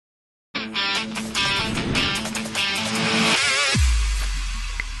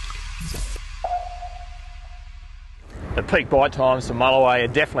peak bite times for mulloway are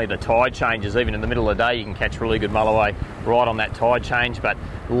definitely the tide changes. Even in the middle of the day, you can catch really good mulloway right on that tide change. But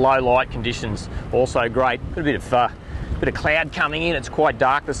low light conditions also great. A bit of cloud coming in. It's quite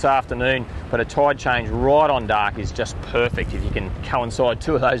dark this afternoon, but a tide change right on dark is just perfect. If you can coincide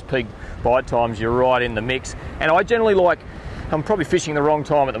two of those peak bite times, you're right in the mix. And I generally like, I'm probably fishing the wrong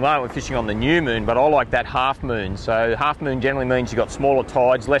time at the moment, we're fishing on the new moon, but I like that half moon. So half moon generally means you've got smaller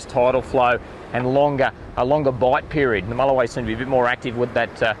tides, less tidal flow, and a longer bite period. The mulloway seem to be a bit more active with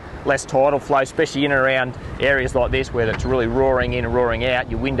that less tidal flow, especially in and around areas like this where it's really roaring in and roaring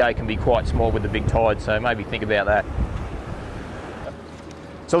out. Your window can be quite small with the big tide, so maybe think about that.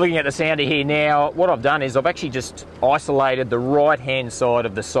 So looking at the sounder here now, what I've done is I've actually just isolated the right-hand side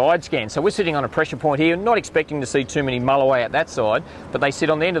of the side scan. So we're sitting on a pressure point here, not expecting to see too many mulloway at that side, but they sit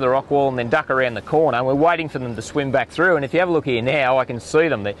on the end of the rock wall and then duck around the corner, and we're waiting for them to swim back through. And if you have a look here now, I can see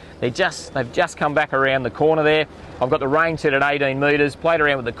them. They've just come back around the corner there. I've got the range set at 18 metres, played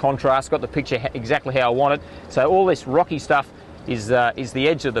around with the contrast, got the picture exactly how I want it. So all this rocky stuff is the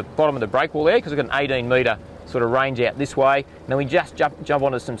edge of the bottom of the breakwall there, because I've got an 18 metre sort of range out this way, and then we just jump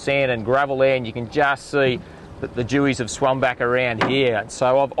onto some sand and gravel there, and you can just see that the dewies have swum back around here.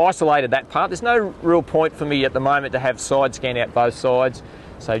 So I've isolated that part. There's no real point for me at the moment to have side scan out both sides.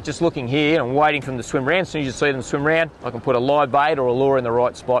 So just looking here and waiting for them to swim around. As soon as you see them swim around, I can put a live bait or a lure in the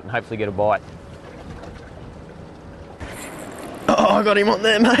right spot and hopefully get a bite. Oh, I got him on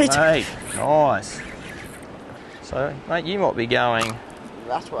there, mate. Hey, nice. So, mate, you might be going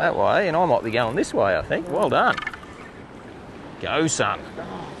that way, and I might be going this way, I think. Well done. Go, son.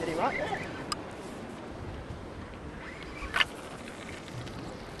 Get him right there.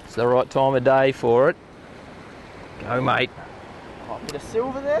 It's the right time of day for it. Go, mate. Oh, bit of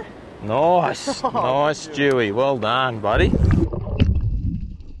silver there. Nice. Nice, Stewie. Well done, buddy.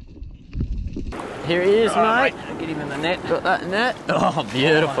 Here he is, Right, mate. Get him in the net. Got that in there. Oh,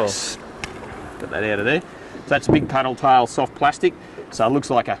 beautiful. Nice. Get that out of there. So that's a big paddle tail soft plastic. So it looks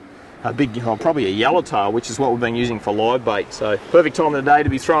like a big, probably a yellowtail, which is what we've been using for live bait. So perfect time of the day to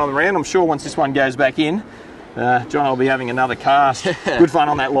be throwing them around. I'm sure once this one goes back in, John will be having another cast. Good fun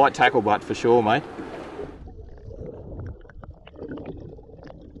on that light tackle butt for sure, mate.